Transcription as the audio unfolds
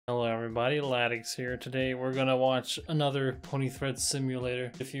everybody, Ladix here. Today we're gonna watch another Thread Simulator.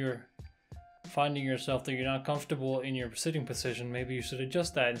 If you're finding yourself that you're not comfortable in your sitting position, maybe you should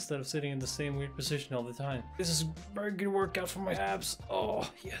adjust that instead of sitting in the same weird position all the time. This is a very good workout for my abs. Oh,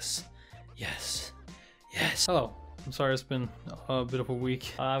 yes. Yes. Yes. Hello. I'm sorry it's been a bit of a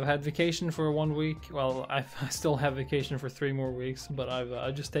week. I've had vacation for 1 week. Well, I still have vacation for 3 more weeks, but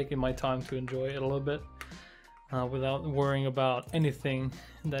I've just taken my time to enjoy it a little bit. Without worrying about anything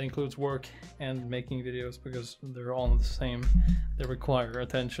that includes work and making videos, because they're all the same. They require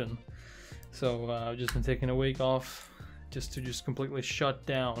attention. So I've just been taking a week off just to completely shut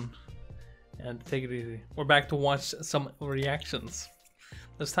down and take it easy. We're back to watch some reactions.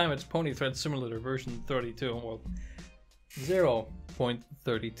 This time it's Thread Simulator version 32, well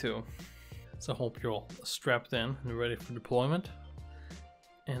 0.32. So I hope you're all strapped in and ready for deployment.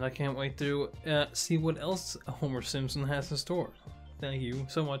 And I can't wait to see what else Homer Simpson has in store. Thank you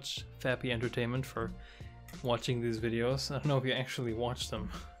so much, Fappy Entertainment, for watching these videos. I don't know if you actually watch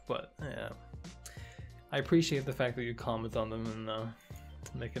them, but I appreciate the fact that you comment on them and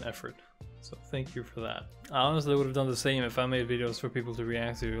make an effort. So thank you for that. I honestly would have done the same if I made videos for people to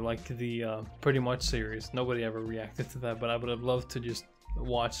react to, like the Pretty Much series. Nobody ever reacted to that, but I would have loved to just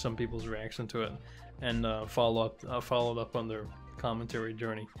watch some people's reaction to it and follow up on their commentary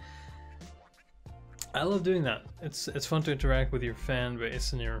journey. I love doing that. It's fun to interact with your fan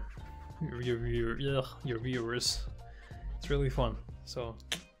base and your viewers. It's really fun. So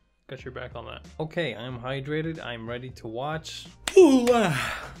got your back on that. Okay, I'm hydrated. I'm ready to watch.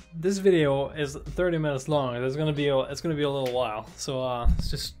 This video is 30 minutes long. It's gonna be a little while. So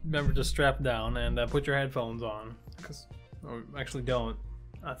just remember to strap down and put your headphones on. Or actually don't.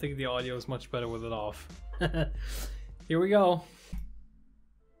 I think the audio is much better with it off. Here we go.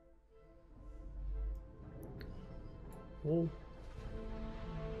 Whoa.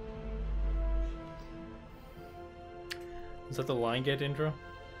 Is that the Line Gate intro?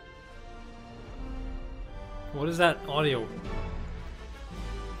 What is that audio?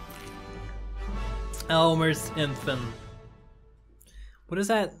 Homer Simpson. What is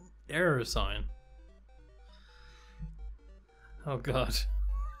that error sign? Oh god.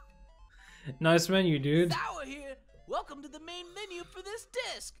 Nice menu, dude. Sour here. Welcome to the main menu for this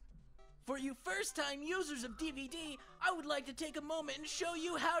disc. For you first-time users of DVD, I would like to take a moment and show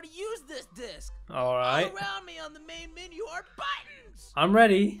you how to use this disc. Alright. All around me on the main menu are buttons. I'm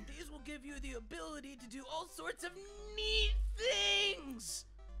ready. These will give you the ability to do all sorts of neat things.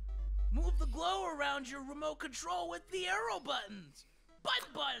 Move the glow around your remote control with the arrow buttons.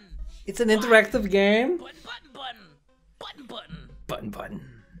 Button. It's an interactive game. Button.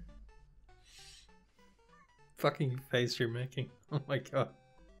 Fucking face you're making. Oh my god.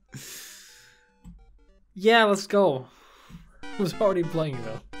 Yeah, let's go. I was already playing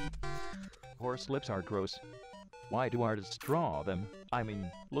though. Horse lips are gross. Why do artists draw them? I mean,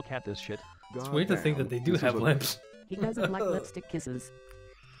 look at this shit. It's weird to think that they do have lips. He doesn't like lipstick kisses.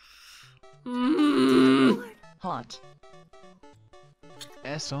 Hot.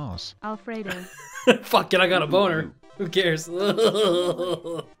 Sauce. Alfredo. Fuck it, I got a boner. Who cares?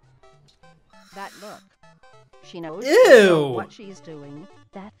 That look. She knows Ew. what she's doing.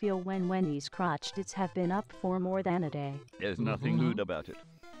 That feel when Wendy's crotch tits have been up for more than a day. There's nothing lewd about it.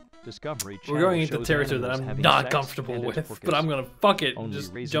 Discovery Channel. We're going into territory that I'm not comfortable with, but I'm gonna fuck it and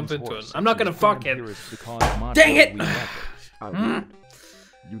just jump into it. I'm not gonna fuck it. Dang it!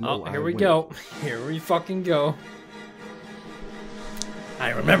 Oh, here we go. Here we fucking go.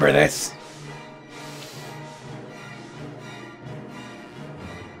 I remember this.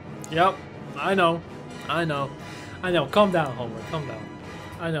 Yep, I know. Calm down, Homer. Calm down.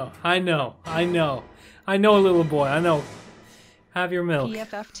 I know, little boy. I know. Have your milk.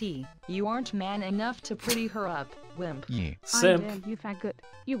 PFFT. You aren't man enough to pretty her up, wimp. Yeah. Simp. I dare you faggot.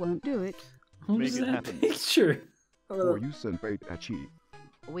 You won't do it. Who's that picture? Or you sent bait at cheap.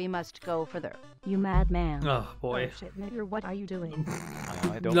 We must go further. You madman. Oh boy. Oh, shit, nigger, what are you doing?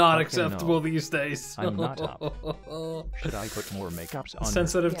 I don't Not fucking acceptable know. these days. I'm not up. Should I put more makeups on?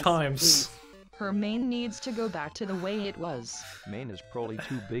 Sensitive Yes, times. Her mane needs to go back to the way it was. Mane is probably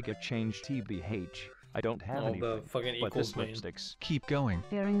too big a change TBH. I don't have All anything. the fucking but equals this mane. lipsticks. Keep going.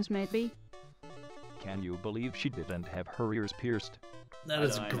 Earrings, maybe? Can you believe she didn't have her ears pierced? That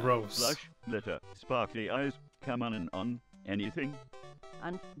is gross. Blush, glitter, sparkly eyes, come on anything?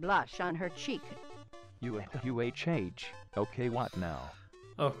 Blush on her cheek. UHH. Okay, what now?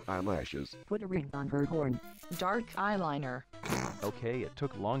 Oh. Eyelashes. Put a ring on her horn. Dark eyeliner. Okay, it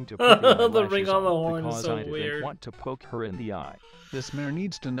took long to put the The ring eyelashes on the horn is because so I didn't weird. want to poke her in the eye. This mare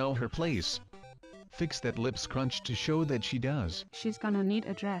needs to know her place. Fix that lips crunch to show that she does. She's gonna need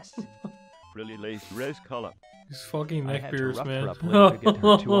a dress. Really lace rose color. These fucking I neck had to beards, rough man. her up later to get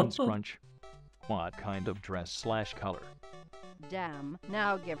her to unscrunch. What kind of dress/color? Damn.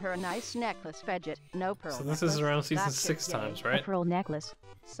 Now give her a nice necklace, Fedget. No pearl. So this is around season That's 6 it, yay. times, A right? pearl necklace.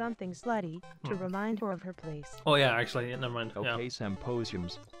 Something slutty to remind her of her place. Oh yeah, actually, yeah, never mind. Okay, Yeah.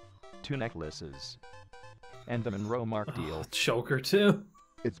 symposiums. 2 necklaces. And the Monroe Mark deal. Choker too.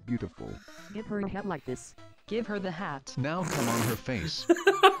 It's beautiful. Give her a hat like this. Give her the hat. Now come on her face.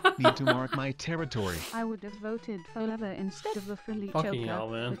 Need to mark my territory. I would have voted for leather instead of the frilly Fucking choker, hell,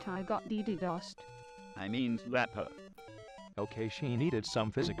 man. but I got DDoSed. I mean slap her. Okay, she needed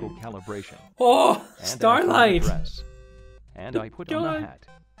some physical calibration. Oh, And an Starlight! affordable dress. And I put on God. a hat.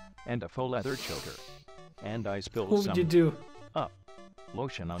 And a faux leather choker. And I spilled What some would you do?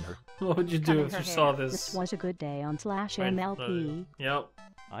 lotion on her. What would you do Cutting if her you saw hair. this? This was a good day on slash Right, MLP. Yep.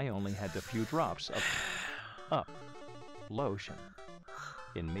 I only had a few drops of lotion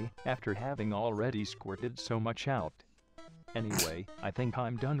in me after having already squirted so much out. Anyway, I think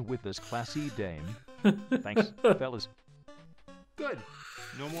I'm done with this classy dame. Thanks, fellas. Good.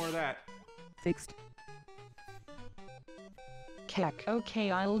 No more of that. Fixed. Keck.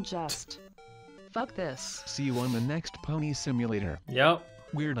 Okay, I'll just. Fuck this. See you on the next Pony Simulator. Yep.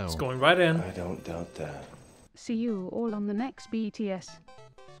 Weirdo. It's going right in. don't doubt that. See you all on the next BTS.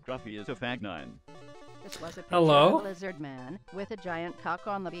 Scruffy is a fag 9. This was a picture Hello? of a lizard man with a giant cock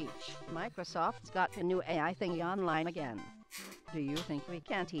on the beach. Microsoft's got a new AI thingy online again. Do you think we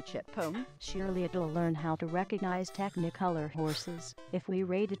can teach it, Pone? Surely it'll learn how to recognize Technicolor horses if we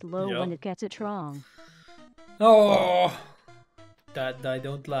rate it low when Yep. it gets it wrong. Oh, that I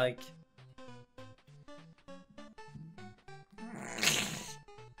don't like.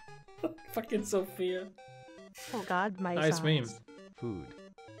 Fucking Sophia. Oh God, my Nice meme. sides. Food.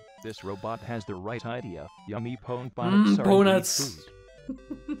 This robot has the right idea. Yummy pone bonnets are Ponuts.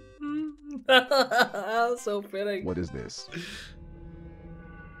 food. So fitting. What is this?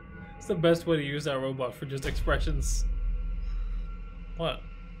 It's the best way to use that robot for just expressions. What?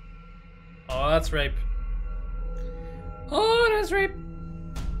 Oh, that's rape. Oh, that's rape.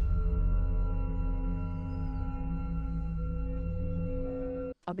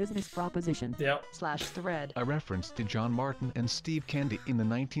 A business proposition. Yep. Slash thread. A reference to John Martin and Steve Candy in the Yeah,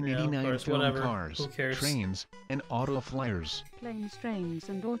 1989 of course, film whatever. Cars, Who cares? Trains, and Auto Flyers. Planes, trains,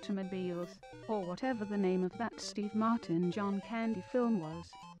 and automobiles, or whatever the name of that Steve Martin John Candy film was.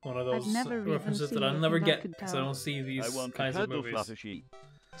 One of I've those never even references that seen I'll it, never and I get could because I tell. don't see these I want kinds a of cuddle movies. fluffy sheet.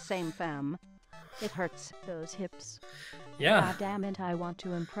 Same fam. It hurts. Those hips. Yeah. God damn it, I want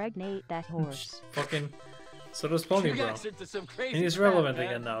to impregnate that horse. Fucking. So does Pony Bro. And he's relevant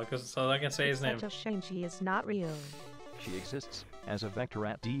again now because so I can say his name. Such a shame she is not real. She exists as a vector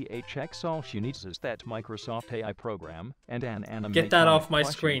at DHX. All she needs is that Microsoft AI program and an animatronic Get that off my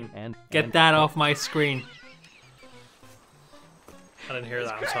plushie screen. And Get that off my screen. I didn't hear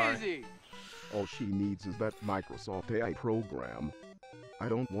that. I'm sorry. All she needs is that Microsoft AI program. I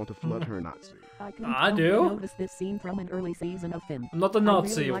don't want to flood her Nazi. I couldn't I help but do. notice this scene from an early season of Finn. I'm not the I'd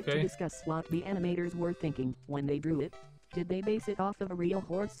Nazi, really like to okay? discuss what the animators were thinking when they drew it. Did they base it off of a real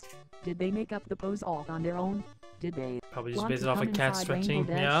horse? Did they make up the pose all on their own? Did they Probably just want base to it off come of cat inside stretching.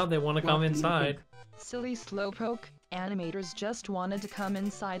 Rainbow Dash? Yeah, they want to What come do you inside. think? Silly slowpoke. Animators just wanted to come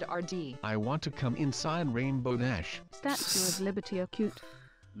inside RD. I want to come inside Rainbow Dash. Statue of Liberty are cute.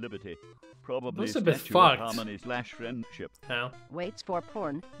 Liberty. Probably That's a bit statue of fucked. harmony slash friendship. How? Waits for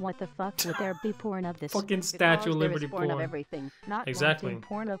porn. What the fuck would there be porn of this? Fucking Because Statue of there is Liberty porn of porn. everything. Not Exactly. wanting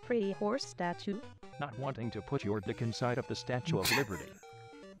porn of pretty horse statue. not wanting to put your dick inside of the Statue of Liberty.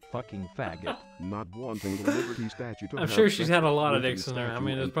 Fucking faggot. Not wanting the Liberty statue to I'm have sure she's sex had a with lot of Liberty dicks in there. I statue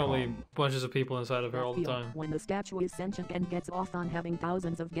mean, there's and probably prom. bunches of people inside of her all the Feel time. when the statue is sentient and gets off on having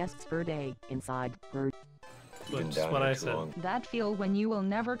thousands of guests per day inside her. Which is what I said. That feel when you will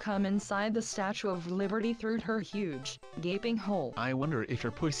never come inside the Statue of Liberty through her huge, gaping hole. I wonder if her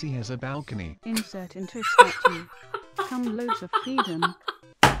pussy has a balcony. Insert into statue. Come loads of freedom.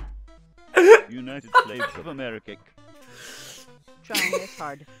 United Slaves of America. Trying this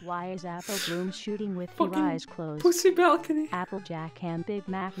hard. Why is Apple Bloom shooting with Fucking her eyes closed? Pussy balcony. Applejack and Big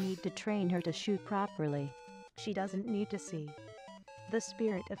Mac need to train her to shoot properly. She doesn't need to see. The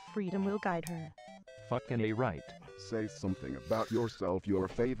spirit of freedom will guide her. Fucking A right. Say something about yourself your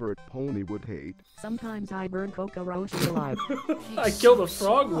favorite pony would hate. Sometimes I burn cockroaches alive. I killed a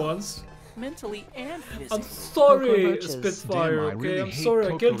frog once. Mentally and physically. I'm sorry, Cockroaches. Spitfire, Damn, I okay? really I'm hate sorry, I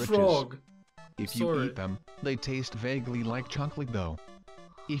killed cockroaches. frog. If you Sorry. eat them, they taste vaguely like chocolate though.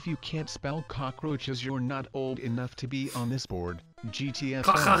 If you can't spell cockroaches, you're not old enough to be on this board. GTFO.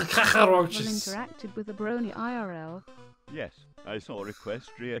 Well, Cockroaches. interacted with the Brony IRL. Yes, I saw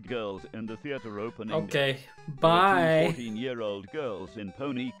equestrian girls in the theater opening. Okay, There bye. were 14-year-old girls in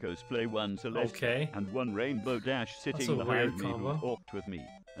pony cosplay, one Celeste Okay. and one Rainbow Dash That's sitting a behind weird me who combo. talked with me,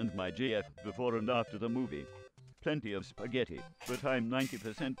 and my GF before and after the movie. Plenty of spaghetti, but I'm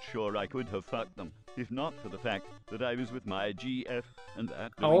 90% sure I could have fucked them, if not for the fact that I was with my GF, and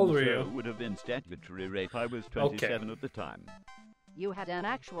that How old doing were so you? would have been statutory rape. I was 27 at the time. You had an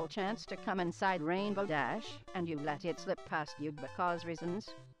actual chance to come inside Rainbow Dash, and you let it slip past you because reasons.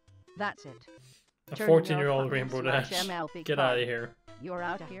 That's it. A Turn your 14-year-old fucking Rainbow slash Dash. MLP Get card. out of here. You're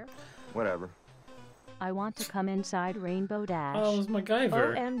out of here. Whatever. I want to come inside Rainbow Dash. Oh, it was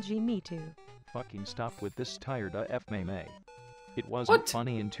MacGyver. OMG, me too. Fucking stop with this tired F meme. It wasn't What?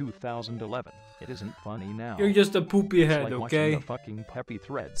 funny in 2011. It isn't funny now. You're just a poopy It's head, like okay? watching the fucking peppy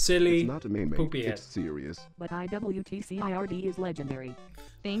thread. Silly It's not a meme, poopy head. it's serious. But IWTCIRD is legendary.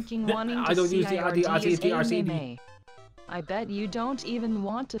 Thinking Yeah, wanting I to don't see use the IRD is a RCD. meme. I bet you don't even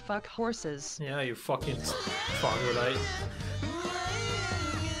want to fuck horses. Yeah, you fucking troglodyte.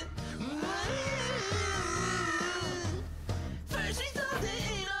 First we thought that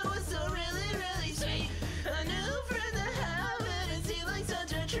it was so really, really sweet. A new friend to have, and it seemed like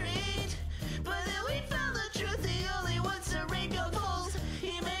such a treat. But then we found the truth, he only wants to rainbow goals.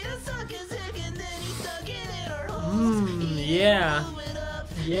 He made us suck his dick, and then he stuck it in our holes. Yeah. Blew it up,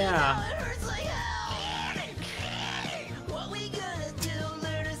 Yeah. and now it hurts like hell. What we gonna do?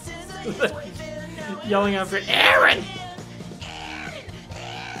 Learn to sense like his boyfriend. Now Yelling after Aaron!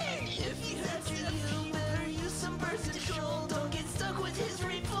 if you have to, you better use some birth control. Don't get stuck with his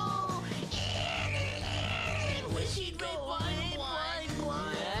rainfall. Wish he'd go blind.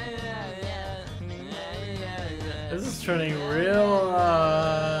 This is turning real,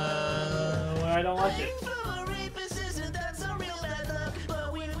 I don't like it.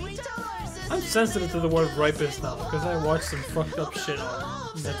 I'm sensitive to the word rapist now, because I watched some fucked up shit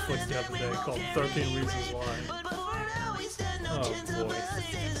on Netflix the other day called 13 Reasons Why. Oh boy.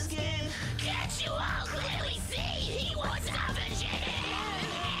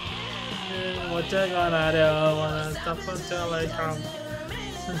 What you gonna do when I stop until I come?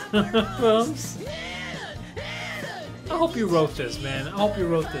 Oops. I hope you wrote this, man. I hope you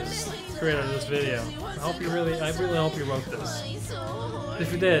wrote this, creator of this video. I really hope you wrote this.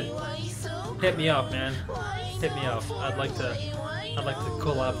 If you did, hit me up, man. Hit me up. I'd like to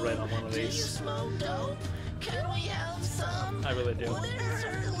collaborate on one of these. I really do.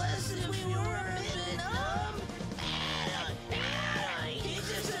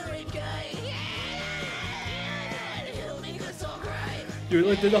 You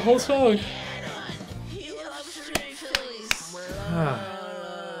really did the whole song.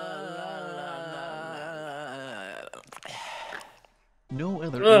 No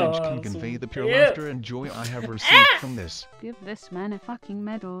other Oh, image can convey the pure yeah. laughter and joy I have received from this. Give this man a fucking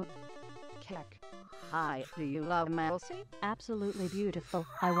medal. Keck. Hi, do you love Melcy? Absolutely beautiful.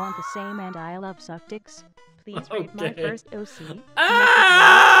 I want the same and I love suck dicks. Please read my Okay. first OC.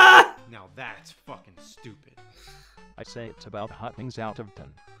 Ah! Now that's fucking stupid. I say it's about hot things out of 10.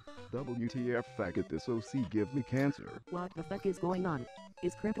 WTF faggot, this OC give me cancer. What the fuck is going on?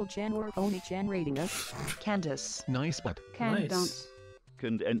 Is Cripple Chan or Pony Chan rating us? Candace. Nice, but Can Nice. dance.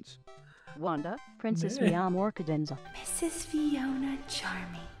 Condense. Wanda? Princess Yeah. Riam Orchidenza. Mrs. Fiona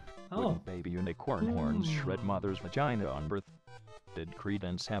Charming. Oh. Wouldn't baby unicorn horns shred mother's vagina on birth? Did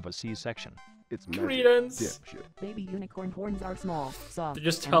Credence have a C-section? It's magic, Credence. dipshit. Baby unicorn horns are small, soft, They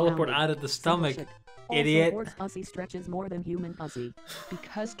just and teleport rounded. out of the Simple stomach. shit. Also, Idiot. horse pussy stretches more than human pussy.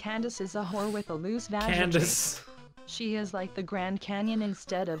 Because Candace is a whore with a loose vagina. Candace. She is like the Grand Canyon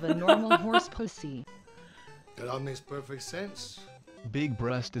instead of a normal horse pussy. That all makes perfect sense.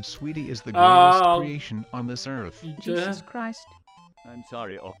 big-breasted sweetie is the greatest Oh. creation on this earth. Jesus Christ. I'm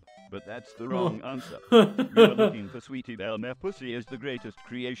sorry, Op, but that's the wrong answer. You're looking for Sweetie Belmere. Pussy is the greatest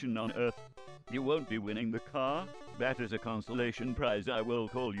creation on earth. You won't be winning the car. That is a consolation prize. I will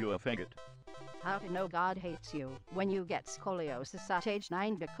call you a faggot. How to know God hates you when you get scoliosis at age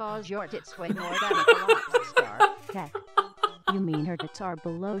 9 because your tits weigh more than a collapsed star. Heck. You mean her tits are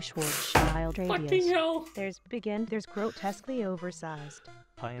below Schwarzschild Fucking radius. hell. There's big and there's grotesquely oversized.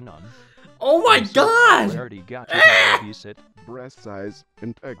 High and on. Oh my god! I already got to babysit. Breast size,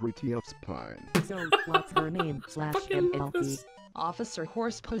 integrity of spine. So, what's her name? /MLP. Officer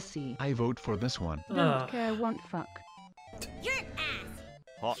Horse Pussy. I vote for this one. Don't care, want fuck.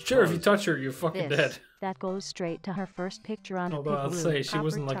 Sure, if you touch her, you're fucking dead. That goes straight to her first picture on Although I'll Pigaloo. say she Copper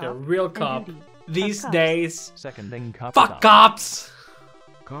wasn't like a top real and cop beauty. these Fuck cops. days. Second thing, cop Fuck stop. cops!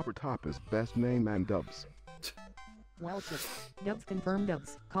 Copper Top is best name and dubs. Well, shit. Dubs confirmed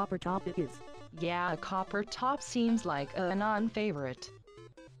dubs. Copper Top it is. Yeah, Copper Top seems like a non-favorite.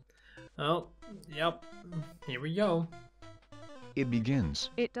 Oh, yep. Here we go. It begins.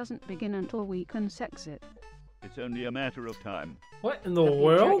 It doesn't begin until we can sex it. It's only a matter of time. What in the The future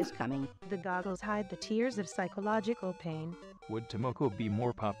world? is coming. The goggles hide the tears of psychological pain. Would Tomoko be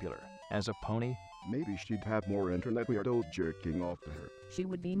more popular as a pony? Maybe she'd have more internet weirdos jerking off to her. She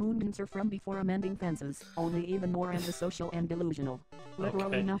would be Moondancer from before amending fences, only even more antisocial and delusional. Literally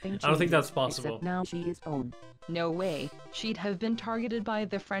Okay. nothing changes. I don't think that's possible. Except now she is own. No way. She'd have been targeted by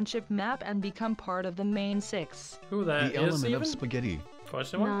the friendship map and become part of the main six. Who that The is element even? of spaghetti.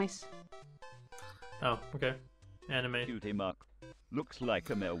 Question mark? Nice. Oh, okay. Anime. Cutie mark. Looks like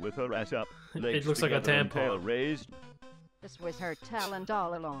a male with her ass up. It Legs looks like a together and tampon. tail raised. This was her talent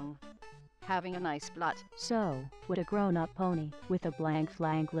all along. Having a nice butt. So, would a grown-up pony with a blank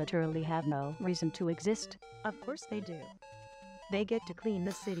flank literally have no reason to exist? Of course they do. They get to clean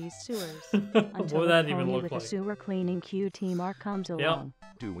the city's sewers. What Until would a that even pony look with like? a sewer cleaning QT mark comes along.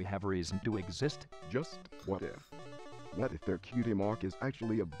 Do we have reason to exist? Just what if? What if their cutie mark is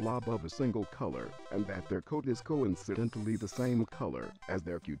actually a blob of a single color, and that their coat is coincidentally the same color as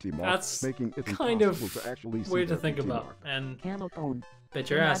their cutie mark, That's making it kind of impossible to actually see weird to their think cutie about. mark? And Camel bone. bet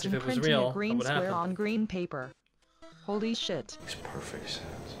your ass if Imagine it was printing real, a that green would square happen. on green paper. Holy shit. Makes perfect sense.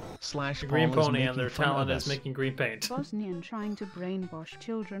 Slash The green Paul is pony and making their fun of talent is us. making green paint. Bosnian trying to brainwash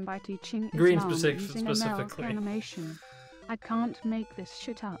children by teaching Green Islam using ML specifically. animation. I can't make this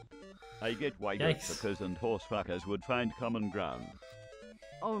shit up. I get why Yikes. suckers and horsefuckers would find common ground.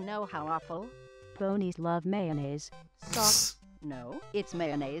 Oh no, how awful. Ponies love mayonnaise. Sauce. No, it's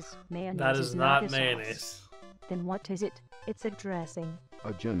mayonnaise. Mayonnaise That is not a sauce. mayonnaise. Then what is it? It's a dressing.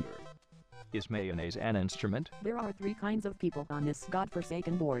 A gender. Is mayonnaise an instrument? There are 3 kinds of people on this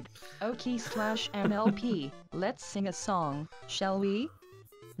godforsaken board. OK/MLP. Let's sing a song, shall we?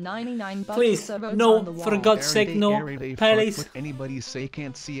 99 bucks Please, of votes no, on the wall. for God's sake, no. They Please. fuck what anybody say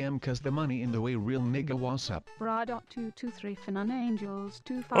can't see 'em cause the money in the way real nigga wants up. Bra.223 Finan Angels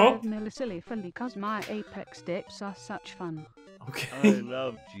 25 Oh. millisily filly cause my apex dips are such fun. I Okay.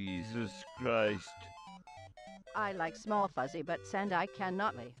 love Jesus Christ. I like small fuzzy, but sand I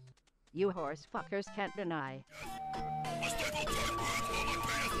cannot lay. You horse fuckers can't deny.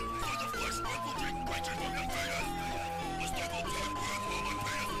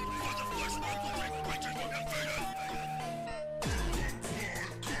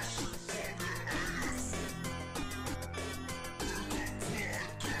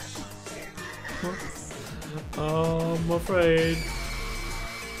 Oh, I'm afraid.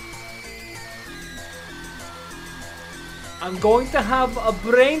 I'm going to have a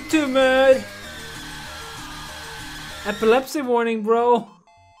brain tumor. Epilepsy warning, bro.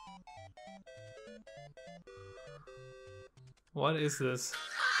 What is this?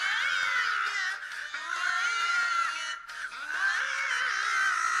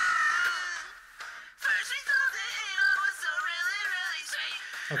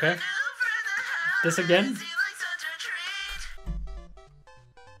 Okay. This again?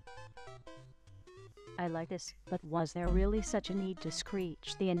 I like this, but was there really such a need to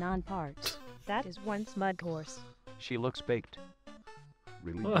screech the anon parts? That is one smug horse. She looks baked.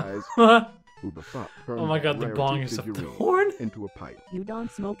 Really, guys? What? Who the fuck Oh turned my that god, the rarity bong is a figurine porn? into a pipe? You don't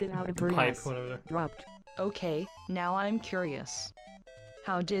smoke it out of her Pipe, ass. whatever. Dropped. Okay, now I'm curious.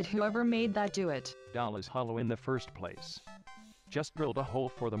 How did whoever made that do it? Doll is hollow in the first place. Just drilled a hole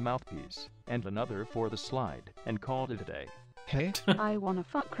for the mouthpiece, and another for the slide, and called it a day. Hey? I wanna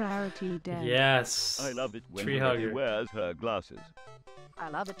fuck Rarity dead. Yes. I love it when Tree Rarity hugger. wears her glasses. I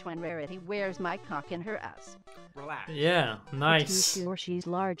love it when Rarity wears my cock in her ass. Relax. Yeah, Too nice. sure she's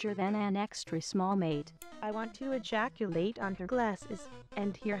larger than an extra small mate. I want to ejaculate on her glasses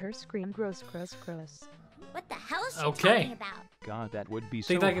and hear her scream gross, gross, gross. What the hell is she Okay. talking about? God, that would be so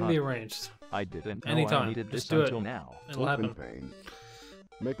Think that can hot. be arranged. I didn't know Anytime. I needed this Just do it. until now. It'll Open happen. vein.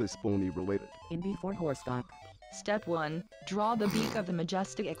 Make this pony related. In before horsecock. Step 1. Draw the beak of the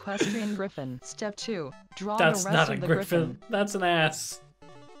majestic equestrian griffin. Step 2. Draw That's the rest not a of the griffin. That's an ass.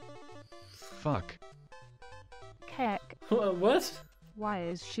 Fuck. Keck. What? Why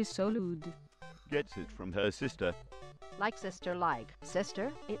is she so lewd? Gets it from her sister. Like sister like.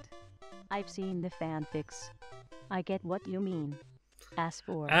 Sister? I've seen the fanfics. I get what you mean. Ass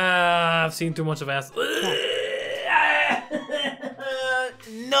for. Ah, I've seen too much of ass.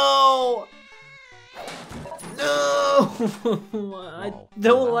 No! No! I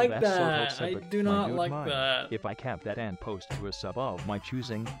don't Wow, like that's so that. toxic, I but do my not dude, like mine. that. If I cap that and post to a sub of my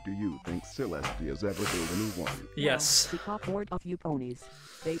choosing, Do you think Celestia's ever killed anyone? Yes. She caught bored of you ponies.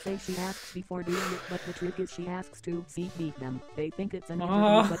 They say she asks before doing it, but the trick is she asks to beat them. They think it's an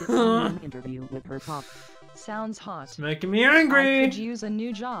interview, but it's only an interview with her pop. Sounds hot. It's making me angry. I could use a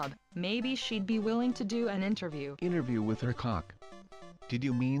new job. Maybe she'd be willing to do an interview. Interview with her cock. Did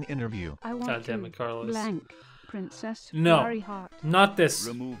you mean interview? I want God damn to it, Carlos. blank Princess No. Very Hot. Not this.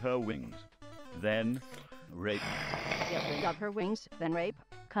 Remove her wings. Then rape. Get rid of her wings, then rape.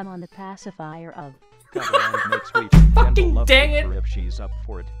 Come on the pacifier of. cover and make sweet, Fucking gentle love dang to it. her if she's up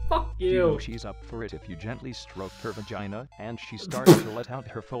for it. Fuck You know you. she's up for it if you gently stroke her vagina and she starts to let out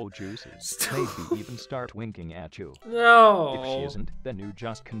her full juices. Maybe even start winking at you. No. If she isn't, then you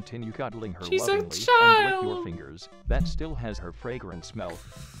just continue cuddling her She's a lovingly and lick child. your fingers. That still has her fragrant smell.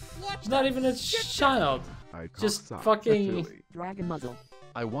 It's not even a child. Just fucking Dragon muzzle.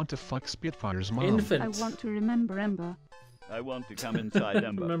 I want to fuck Spitfire's mom. infant. I want to remember Ember. I want to come inside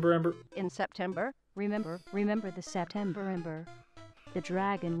Ember. Remember Ember? In September, Remember the September Ember. The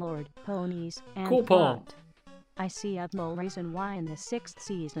Dragon Lord, ponies, and Cool poem. plot. I see of no reason why in the 6th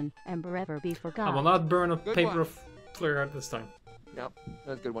season Ember ever be forgot. I will not burn a Good paper one. flare at this time. Yep,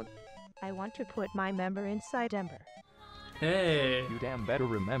 that's a good one. I want to put my member inside Ember. Hey. You damn better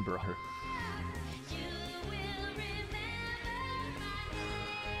remember her.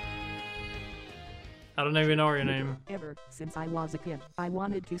 I don't even know your name. Ever since I was a kid, I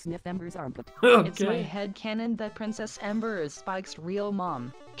wanted to sniff Ember's armpit. It's my Okay. headcanon that Princess Ember is Spike's real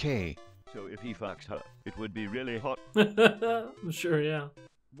mom. K. So if he fucks her, it would be really hot. Sure, yeah.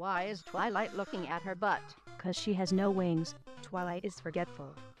 why is Twilight looking at her butt? Cause she has no wings. Twilight is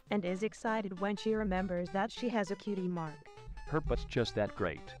forgetful and is excited when she remembers that she has a cutie mark. Her butt's just that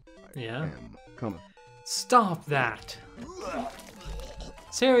great. Yeah. Am, come. Stop that.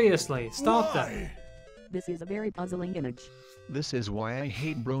 Seriously, stop that. This is a very puzzling image. This is why I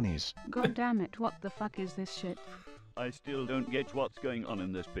hate bronies. God damn it, what the fuck is this shit? I still don't get what's going on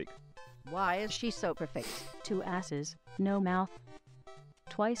in this pic. Why is she so perfect? 2 asses, no mouth.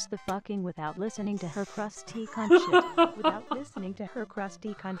 Twice the fucking without listening to her crusty cunt shit. Without listening to her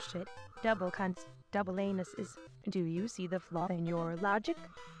crusty cunt shit. Double cunts, double anuses. Do you see the flaw in your logic?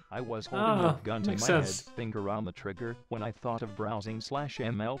 I was holding a gun to my makes head, sense. finger on the trigger, when I thought of browsing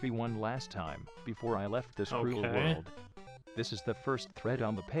 /MLB1 last time, before I left this cruel Okay. world. This is the first thread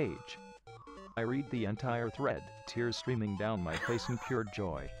on the page. I read the entire thread, tears streaming down my face in pure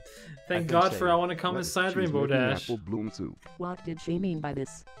joy. Thank I can God say, for I want to come What? inside She's Rainbow making Dash. apple bloom soup. What did she mean by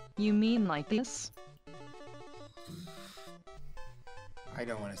this? You mean like this? I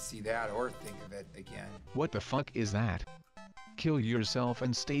don't want to see that or think of it again. What the fuck is that? Kill yourself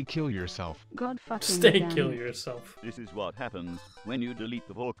and stay kill yourself. God fucking Stay damn kill it. yourself. This is what happens when you delete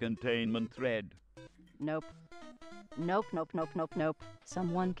the full containment thread. Nope. Nope, nope, nope, nope, nope.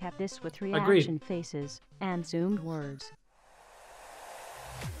 Someone kept this with Agreed. reaction faces and zoomed words.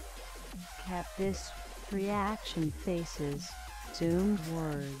 Kept this reaction faces, zoomed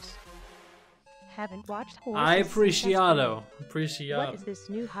words. Haven't watched horses. I since appreciado. Sesame. What is this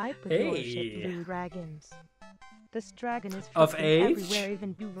new hype with your shit, Hey. blue dragons? This dragon is Of fucking age? everywhere,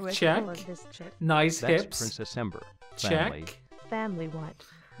 even Boo is Check. full of this shit. Nice That's hips. Princess Ember. Check. Family. Family what?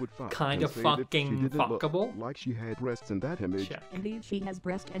 Would Fox Kinda say that she fucking didn't look fuckable? like she had breasts in that image. Check. Indeed, she has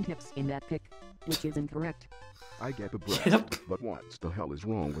breast and hips in that pic, which is incorrect. I get the breast, Yep. but what the hell is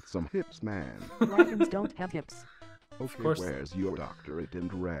wrong with some hips, man? Dragons don't have hips. Okay, course. where's your doctorate in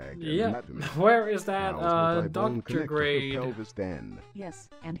drag Yeah. anatomy? Where is that How's her thigh bone doctor connect to her grade? pelvis then? Yes,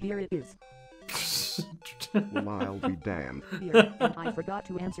 and here it is. Well, I'll be damned. Here, and I forgot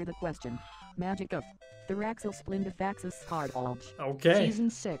to answer the question. Magic of Thraxosplendifaxus hard bulge. Okay. Season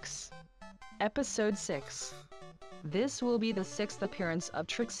 6. Episode 6. This will be the 6th appearance of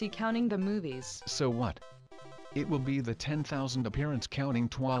Trixie counting the movies. So what? It will be the 10,000th appearance counting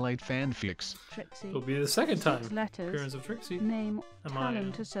Twilight fanfics. Trixie. It'll be the second time. 6 letters. Appearance of Trixie. Name, Am I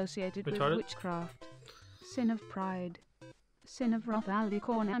talent associated with retarded? witchcraft. Sin of pride. Sin of wrath,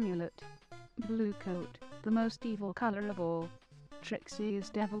 alicorn amulet. Blue coat, the most evil color of all. Trixie is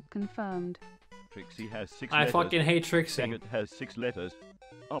devil confirmed. Trixie has 6 I letters. fucking hate Trixie. Faggot has 6 letters.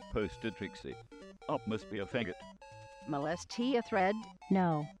 Up posted Trixie. Up must be a faggot. Molestia thread.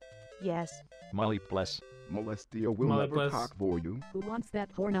 No. Yes. Molly bless. Molestia will Molly never bless. cock for you. Who wants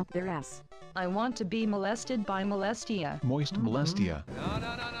that horn up their ass? I want to be molested by Molestia. Moist molestia.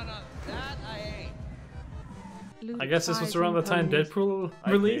 Blue I guess this was around the time Deadpool I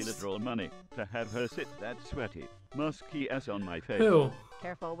pay released. literal money to have her sit that sweaty, musky ass on my face. Who?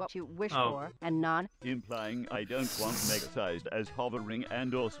 Careful what you wish Oh. for, and none. Implying I don't want mega-sized as hovering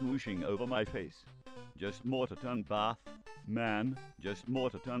and or smooshing over my face. Just mortar-tongue bath. Man, just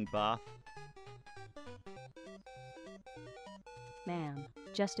mortar-tongue bath. Ma'am,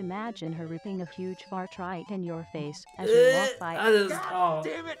 just imagine her ripping a huge fart right in your face as you walk by. That is, oh,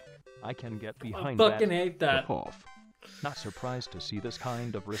 I can get behind fucking that. hate that. Off. Not surprised to see this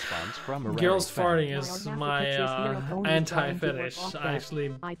kind of response from a Girls fan. farting is my anti-fetish. I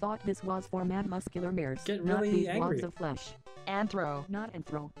actually I thought this was for mad muscular mares. get not really these angry. wads of flesh. Anthro. Not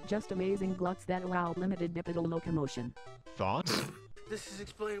anthro, just amazing gluts that allow limited bipedal locomotion. Thoughts? This is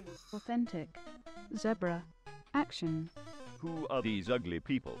explainable. Authentic. Zebra. Action. Who are these ugly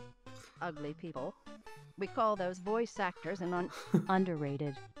people? Ugly people. We call those voice actors and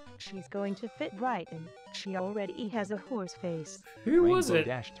Underrated. She's going to fit right in. She already has a horse face. Who was Rainbow it?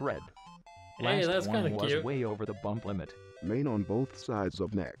 Dash Thread. Hey, Last that's one kinda was cute. way over the bump limit. Mane on both sides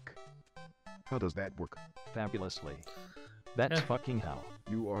of neck. How does that work? Fabulously. That's Yeah. fucking how.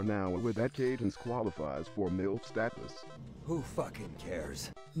 You are now with that cadence qualifies for MILF status. Who fucking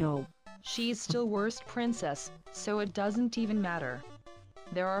cares? No. She's still worst princess, so it doesn't even matter.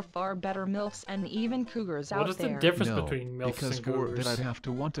 There are far better MILFs and even cougars out What is there. the difference No, between MILFs because and for cougars? that I'd have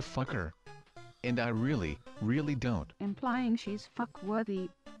to want to fuck her. And I really, really don't. Implying she's fuck-worthy.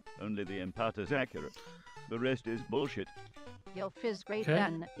 Only the in part is accurate. The rest is bullshit. Gilf is greater Okay.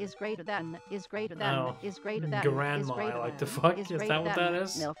 than, is greater than, is greater than, Oh, is greater than, grandma, is I greater like to than, fuck. Is greater that what than, that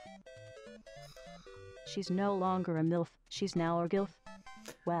is? MILF. She's no longer a MILF, she's now a GILF.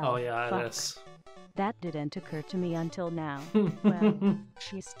 Well, Oh yeah, fuck. it is. That didn't occur to me until now. Well,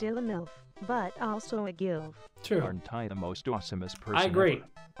 she's still a MILF, but also a GILF. True. Aren't I the most awesomest person I agree.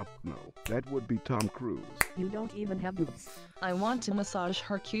 ever? No, that would be Tom Cruise. You don't even have boobs. I want to massage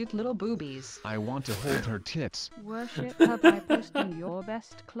her cute little boobies. I want to hold her tits. Worship her by posting your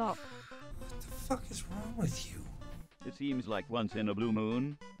best clock. What the fuck is wrong with you? It seems like once in a blue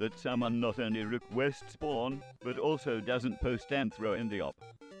moon that someone not only requests porn, but also doesn't post anthro in the op.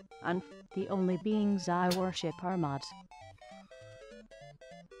 The only beings I worship are mods.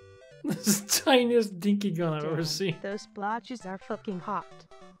 This is the tiniest dinky gun I've ever Damn, seen. Those splotches are fucking hot.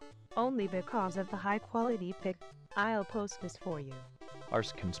 Only because of the high quality pic. I'll post this for you. Are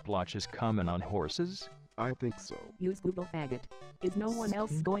skin splotches common on horses? I think so. Use Google faggot. Is no one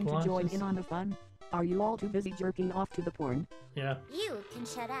else going to join in on the fun? Are you all too busy jerking off to the porn? Yeah. You can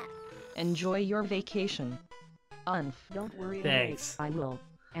shut up. Enjoy your vacation. Unf. Don't worry, Thanks. I will.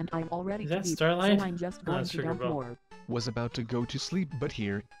 And I'm already Is that to eat, Starlight? so I'm just No, going that's to Sugar dump Bell. more. Was about to go to sleep, but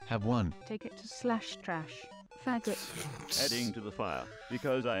here, have one. Take it to slash trash. Faggot. Adding to the fire,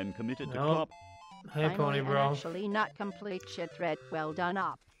 because I am committed to Nope. cop. Hey, Finally, Pony and Bro. actually not complete shit thread. Well done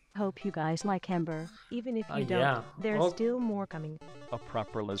up. Hope you guys like Ember. Even if you don't, Yeah. there's Oh. still more coming. A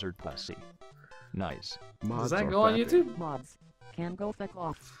proper lizard pussy. Nice. Mods Does that are go on fapping. YouTube? Mods. Can go fuck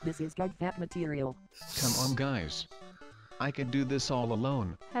off. This is good fat material. Come on, guys. I could do this all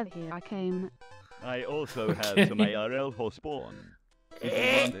alone. Hell, here I came. I also have Okay. some ARL for spawn. If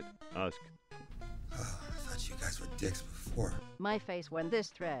you want it, ask. I thought you guys were dicks before. My face when this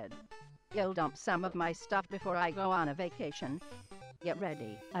thread. You'll dump some of my stuff before I go on a vacation. Get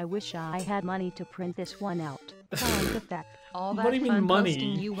ready. I wish I had money to print this one out. Sound effect. All What that do you mean fun money?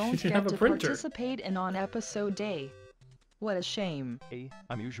 posting you won't should get have a to printer. participate in on episode day. What a shame. Hey,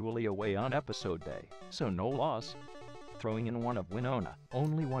 I'm usually away on episode day, so no loss. Throwing in one of Winona,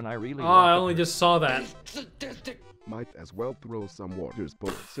 only one I really Oh, I love. only just saw that. Might as well throw some water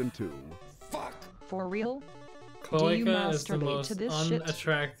sports into. For real? Cloaca you is the masturbate most to this shit?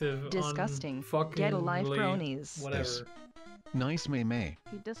 unattractive, Disgusting. fucking Get a life, bronies. whatever. Yes. Nice, May May.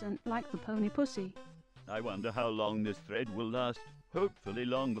 He doesn't like the pony pussy. I wonder how long this thread will last. Hopefully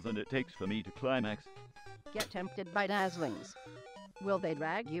longer than it takes for me to climax. Get tempted by dazzlings. Will they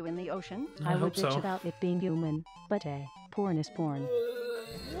drag you in the ocean? I I would hope so. bitch about it being human, but hey, porn is porn.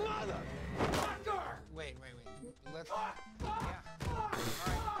 Wait. Let's.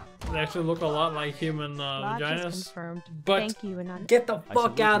 They actually look a lot like human Lodge is vaginas. confirmed. But Thank you, Anon. get the I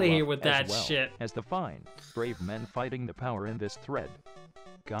fuck salute out of you here up with as that well shit. As the fine, brave men fighting the power in this thread.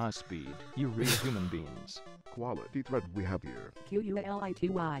 Godspeed, you real human beings. Quality thread we have here. QULITY.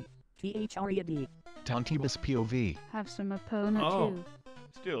 THREAD. Tantibus POV. Have some Epona Oh. too.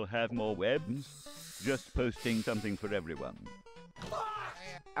 Still have more webs. Just posting something for everyone.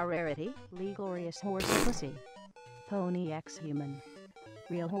 A rarity. Glorious horse pussy. Pony X human.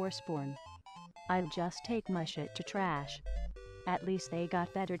 Real horse porn. I'll just take my shit to trash. At least they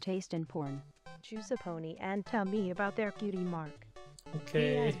got better taste in porn. Choose a pony and tell me about their cutie mark. Be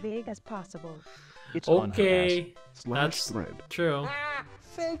Okay. as big as possible. It's on her Okay. ass. That's thread. true.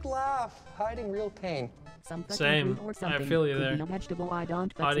 Fake laugh, hiding real pain. Some fucking Same. fruit or I something. feel you Could there. be a vegetable, I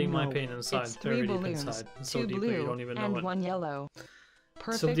don't Hiding my know. pain inside. It's Very 3 deep balloons, inside. So 2 deep that blue, you don't even know and it. 1 yellow. So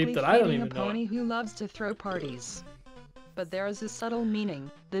Perfectly deep that I don't fitting a even know pony it. who loves to throw parties. But there's a subtle meaning.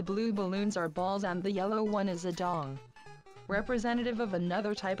 The blue balloons are balls and the yellow one is a dong. Representative of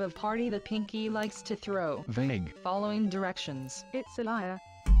another type of party that Pinky likes to throw. Vague. Following directions. It's a liar.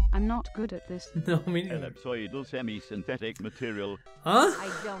 I'm not good at this. No, me neither. Ellipsoidal semi-synthetic material. Huh? I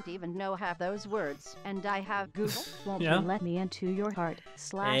don't even know half those words, and I have Google. Won't Yeah. you let me into your heart?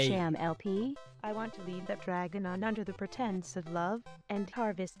 Hey. /MLP. I want to lead that dragon on under the pretense of love, and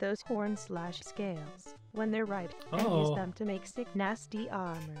harvest those horns/scales when they're ripe, and use Oh. them to make sick nasty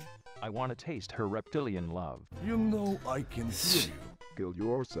armor. I want to taste her reptilian love. You know I can hear you. Kill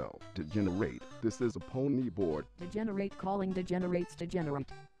yourself, degenerate. This is a pony board. Degenerate calling degenerates degenerate.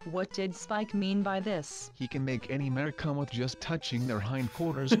 What did Spike mean by this? He can make any mare come with just touching their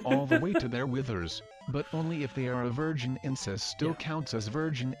hindquarters all the way to their withers. But only if they are a virgin. Incest still counts as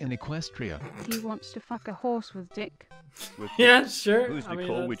virgin in Equestria. He wants to fuck a horse with dick. With Yeah, sure. Who's I mean,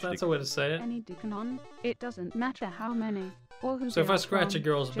 Nicole? Which that's Dick? a way to say it. Any dick on. It doesn't matter how many. Or who's So if I it scratch a from,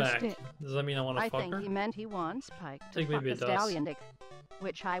 girl's just back, dick. does that mean I want to I fuck think her? he meant he wants Spike to think fuck maybe a it does. stallion dick,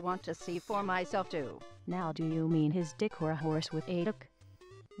 which I want to see for myself too. Now do you mean his dick or a horse with a dick?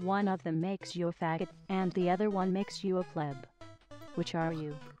 One of them makes you a faggot, and the other one makes you a pleb. Which are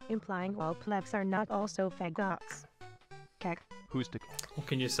you? Implying all plebs are not also faggots. Cack. Who's dick? What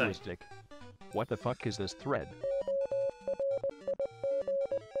can you say? Who's dick? What the fuck is this thread?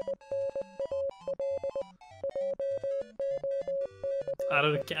 I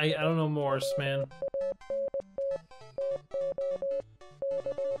don't know Morse, man.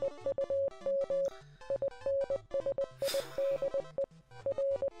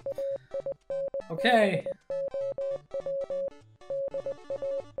 Okay.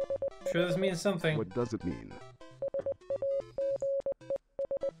 Sure, this means something. What does it mean?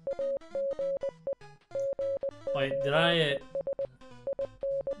 Wait,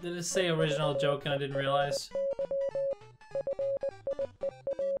 did it say original joke and I didn't realize?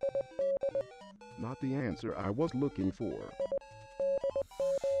 Not the answer I was looking for.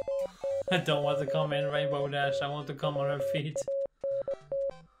 I don't want to come in Rainbow Dash, I want to come on her feet.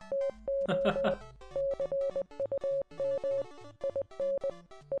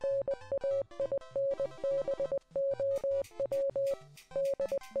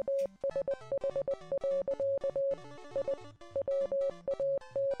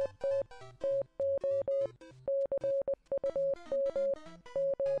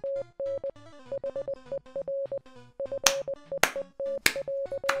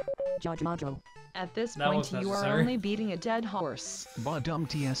 Jojo. At this That was point, you are necessary. only beating a dead horse. Badum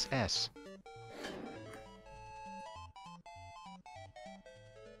TSS.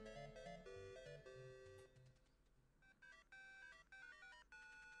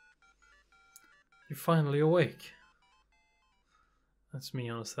 You're finally awake. That's me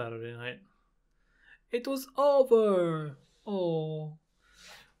on a Saturday night. It was over! Oh.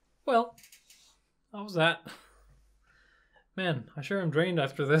 Well, how was that? Man, I sure am drained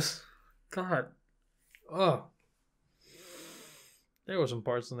after this. God. Oh. There were some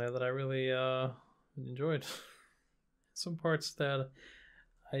parts in there that I really enjoyed. Some parts that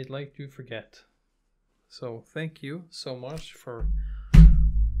I'd like to forget. So thank you so much for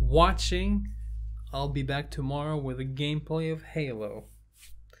watching. I'll be back tomorrow with a gameplay of Halo.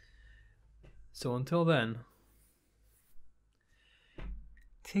 So until then,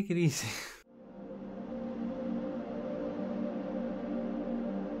 take it easy.